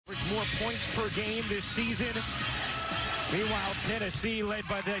more points per game this season. Meanwhile, Tennessee, led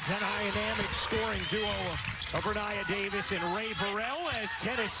by the dynamic scoring duo of Rennia Davis and Ray Burrell, as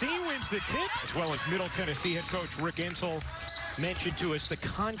Tennessee wins the tip, as well as Middle Tennessee head coach Rick Insell mentioned to us the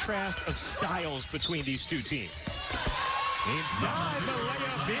contrast of styles between these two teams. Inside, the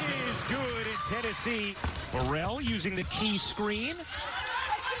layup is good in Tennessee. Burrell using the key screen.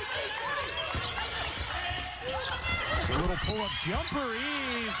 The little pull-up jumper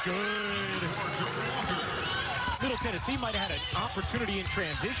is good. Middle Tennessee might have had an opportunity in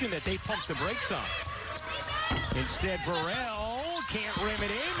transition that they pumped the brakes on. Instead, Burrell can't rim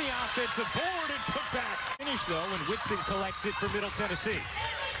it in. The offensive board and put back. Finish, though, when Whitson collects it for Middle Tennessee.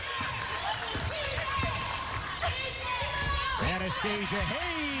 Anastasia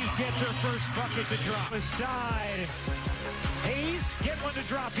Hayes gets her first bucket to drop. Aside. Hayes, get one to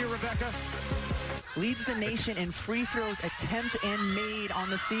drop here, Rebecca. Leads the nation in free throws attempt and made on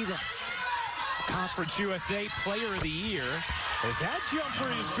the season. Conference USA Player of the Year, as that jumper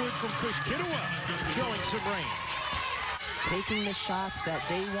is good from Kush Kidua, showing some range. Taking the shots that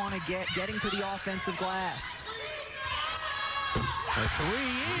they want to get, getting to the offensive glass. The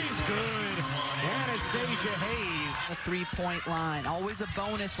three is good. Anastasia Hayes. The three-point line, always a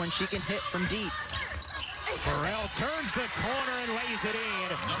bonus when she can hit from deep. Burrell turns the corner and lays it in.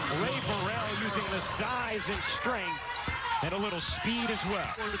 Ray Burrell using the size and strength and a little speed as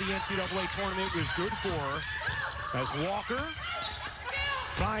well. The NCAA tournament was good for her as Walker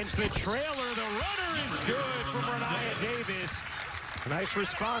finds the trailer. The runner is good from Rennia Davis. Nice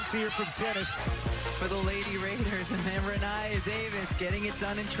response here from tennis. For the Lady Raiders, and then Rennia Davis getting it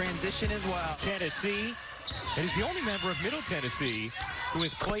done in transition as well. Tennessee, and he's the only member of Middle Tennessee who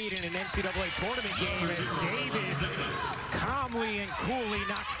has played in an NCAA tournament game, as Davis calmly and coolly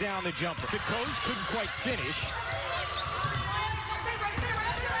knocks down the jumper. The coast couldn't quite finish.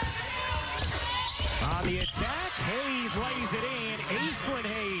 On the attack, Hayes lays it in. Aislinn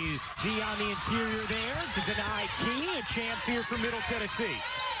Hayes, D on the interior there to deny Key. A chance here for Middle Tennessee.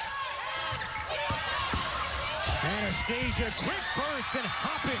 Anastasia, quick burst and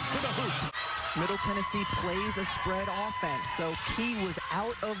hopping to the hoop. Middle Tennessee plays a spread offense, so Key was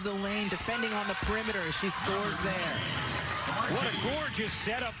out of the lane defending on the perimeter as she scores there. What a gorgeous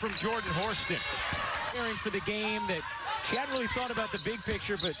setup from Jordan Horston. Preparing for the game that she hadn't really thought about the big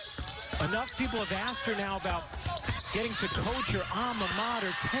picture, but enough people have asked her now about getting to coach her alma mater,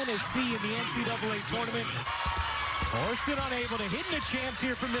 Tennessee, in the NCAA tournament. Horston unable to hit, a chance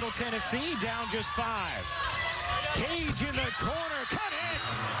here for Middle Tennessee, down just 5. Cage in the corner, cut it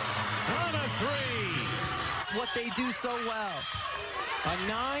on a 3. It's what they do so well. A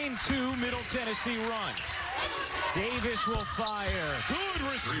 9-2 Middle Tennessee run. Davis will fire. Good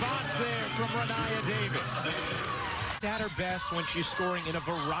response there from Rennia Davis. At her best when she's scoring in a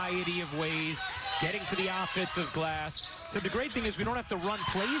variety of ways, getting to the offensive glass. So the great thing is we don't have to run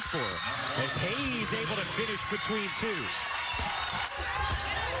plays for her, as Hayes able to finish between 2.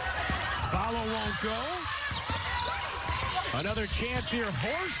 Follow won't go. Another chance here.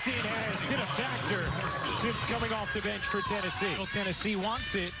 Horston has been a factor since coming off the bench for Tennessee. Tennessee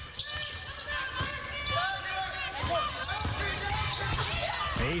wants it.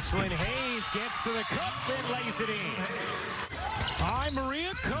 Aislinn Hayes gets to the cup and lays it in. Hi,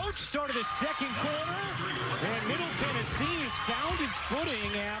 Maria. Coach started the second quarter, and Middle Tennessee has found its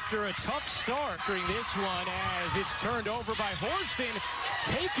footing after a tough start during this one, as it's turned over by Horston.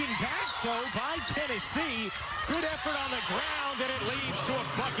 Taken back, though, by Tennessee. Good effort on the ground, and it leads to a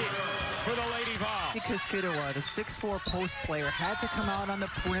bucket for the Lady Vols. Because Kidua, the 6'4" post player, had to come out on the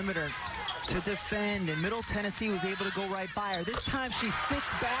perimeter to defend, and Middle Tennessee was able to go right by her. This time she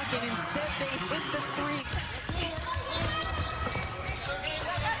sits back, and instead they hit the 3.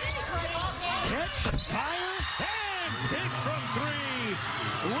 Catch, fire, and hit from 3.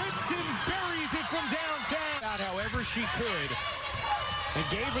 Whitson buries it from downtown. Out however she could, and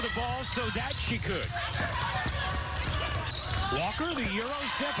gave her the ball so that she could. Walker, the Euro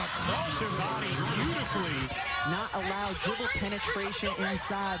step across her body beautifully. Not allow dribble penetration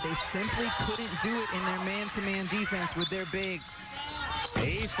inside. They simply couldn't do it in their man-to-man defense with their bigs.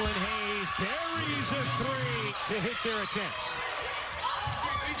 Aislinn Hayes buries a 3 to hit their attempts.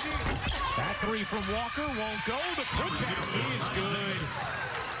 That 3 from Walker won't go. The putback is good.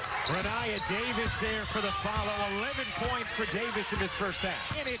 Rennia Davis there for the follow. 11 points for Davis in this first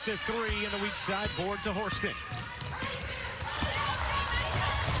half. And it to 3 in the weak side board to Horston.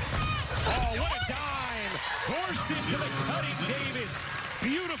 Oh, what a dime. Horston to the cutting Davis.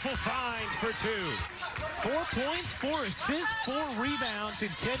 Beautiful finds for 2. 4 points, 4 assists, 4 rebounds in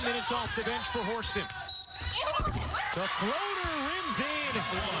 10 minutes off the bench for Horston. The floater rims in.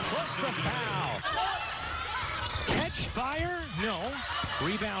 plus the foul. Catch, fire? No.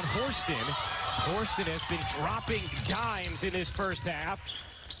 Rebound, Horston. Horston has been dropping dimes in his first half.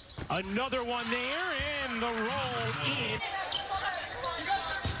 Another one there, and the roll in.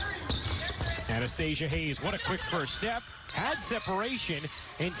 Anastasia Hayes, what a quick first step. Had separation,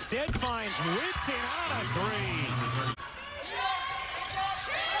 instead finds Whitson on a three.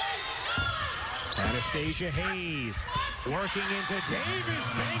 Anastasia Hayes working into Davis,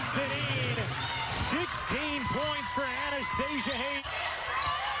 banks it in. 16 points for Anastasia Hayes.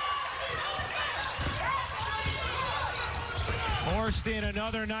 Horston,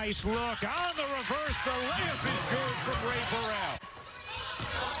 another nice look. On the reverse, the layup is good from Ray Burrell.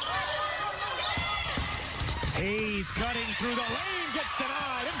 Hayes cutting through the lane, gets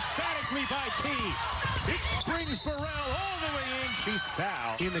denied emphatically by T. It springs Burrell all the way in. She's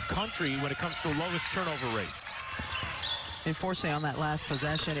fouled in the country when it comes to lowest turnover rate. Unfortunately, on that last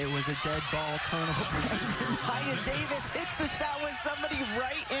possession, it was a dead ball turnover. Rennia Davis hits the shot with somebody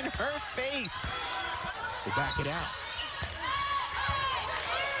right in her face. We'll back it out.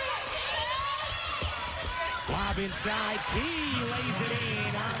 Lob inside, Key lays it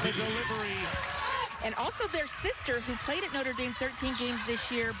in on the delivery. And also their sister, who played at Notre Dame 13 games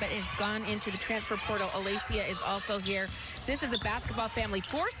this year, but has gone into the transfer portal. Alacia is also here. This is a basketball family.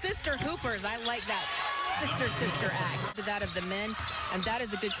 4 sister hoopers. I like that sister act to that of the men. And that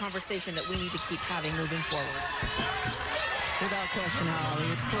is a good conversation that we need to keep having moving forward. Without question, Holly,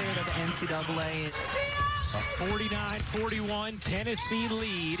 it's clear that the NCAA. A 49-41 Tennessee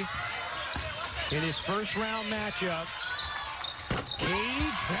lead in his first round matchup.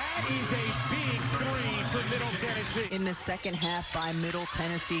 Cage, that is a big three for Middle Tennessee. In the second half by Middle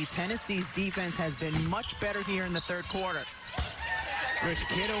Tennessee. Tennessee's defense has been much better here in the third quarter. Trish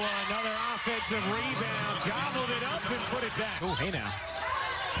Kiddowa, another offensive rebound, gobbled it up and put it back. Oh, hey now.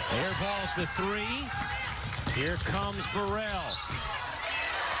 Air balls the three. Here comes Burrell.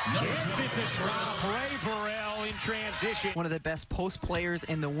 Gets it to drop. Ray Burrell in transition. One of the best post players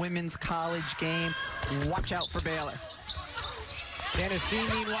in the women's college game. Watch out for Baylor. Tennessee,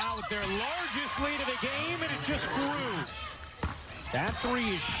 meanwhile, with their largest lead of the game, and it just grew. That three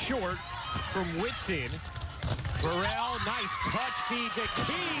is short from Whitson. Burrell, nice touch feed to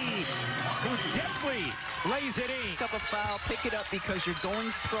Key, who deftly lays it in. Pick up a foul, pick it up because you're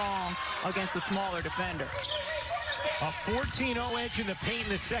going strong against a smaller defender. A 14-0 edge in the paint in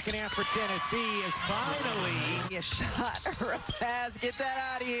the second half for Tennessee is finally a shot or a pass. Get that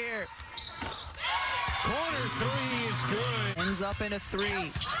out of here. Corner three is good. Ends up in a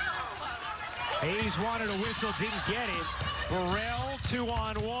three. Hayes wanted a whistle, didn't get it. Burrell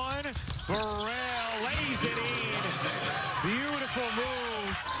 2-on-1. Burrell lays it in. Beautiful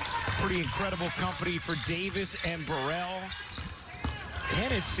move. Pretty incredible company for Davis and Burrell.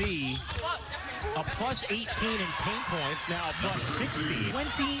 Tennessee, a plus 18 in paint points, now a plus 60.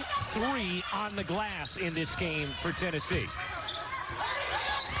 23 on the glass in this game for Tennessee.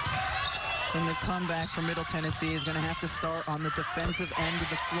 And the comeback for Middle Tennessee is going to have to start on the defensive end of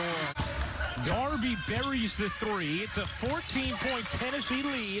the floor. Darby buries the three. It's a 14-point Tennessee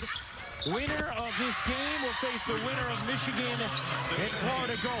lead. Winner of this game will face the winner of Michigan and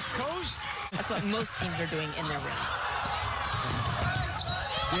Florida Gulf Coast. That's what most teams are doing in their rooms.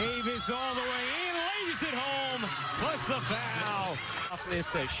 Davis all the way in, lays it home, plus the foul.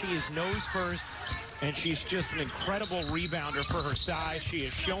 This she is nose first, and she's just an incredible rebounder for her size. She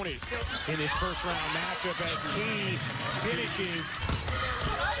has shown it in this first round matchup as Key finishes.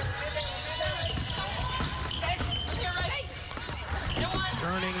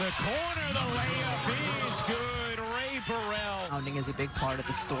 Turning the corner, the layup is good. Ray Burrell. Rebounding is a big part of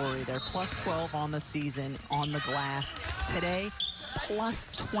the story. They're plus 12 on the season on the glass. Today, plus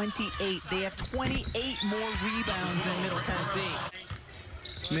 28. They have 28 more rebounds than Middle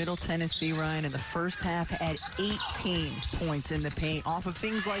Tennessee. Middle Tennessee, Ryan, in the first half had 18 points in the paint off of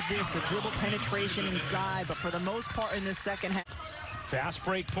things like this, the dribble penetration inside, but for the most part in the second half. Fast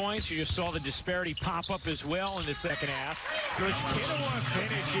break points. You just saw the disparity pop up as well in the second half. Trish Kiddowa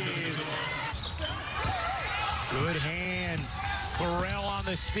finishes. Good hands. Burrell on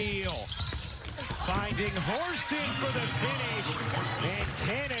the steal. Finding Horston for the finish. And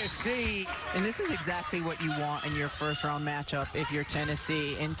Tennessee. And this is exactly what you want in your first round matchup if you're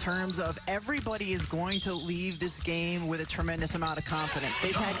Tennessee, in terms of everybody is going to leave this game with a tremendous amount of confidence.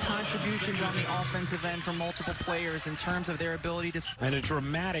 They've had contributions on the offensive end from multiple players in terms of their ability to... And a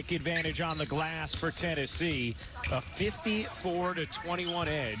dramatic advantage on the glass for Tennessee. A 54-21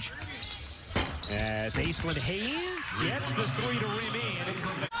 edge. As Aislinn Hayes gets the three to rim in.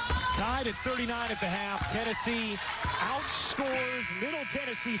 Tied at 39 at the half. Tennessee out outscores Middle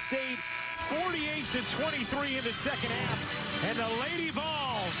Tennessee State 48-23 in the second half. And the Lady Vols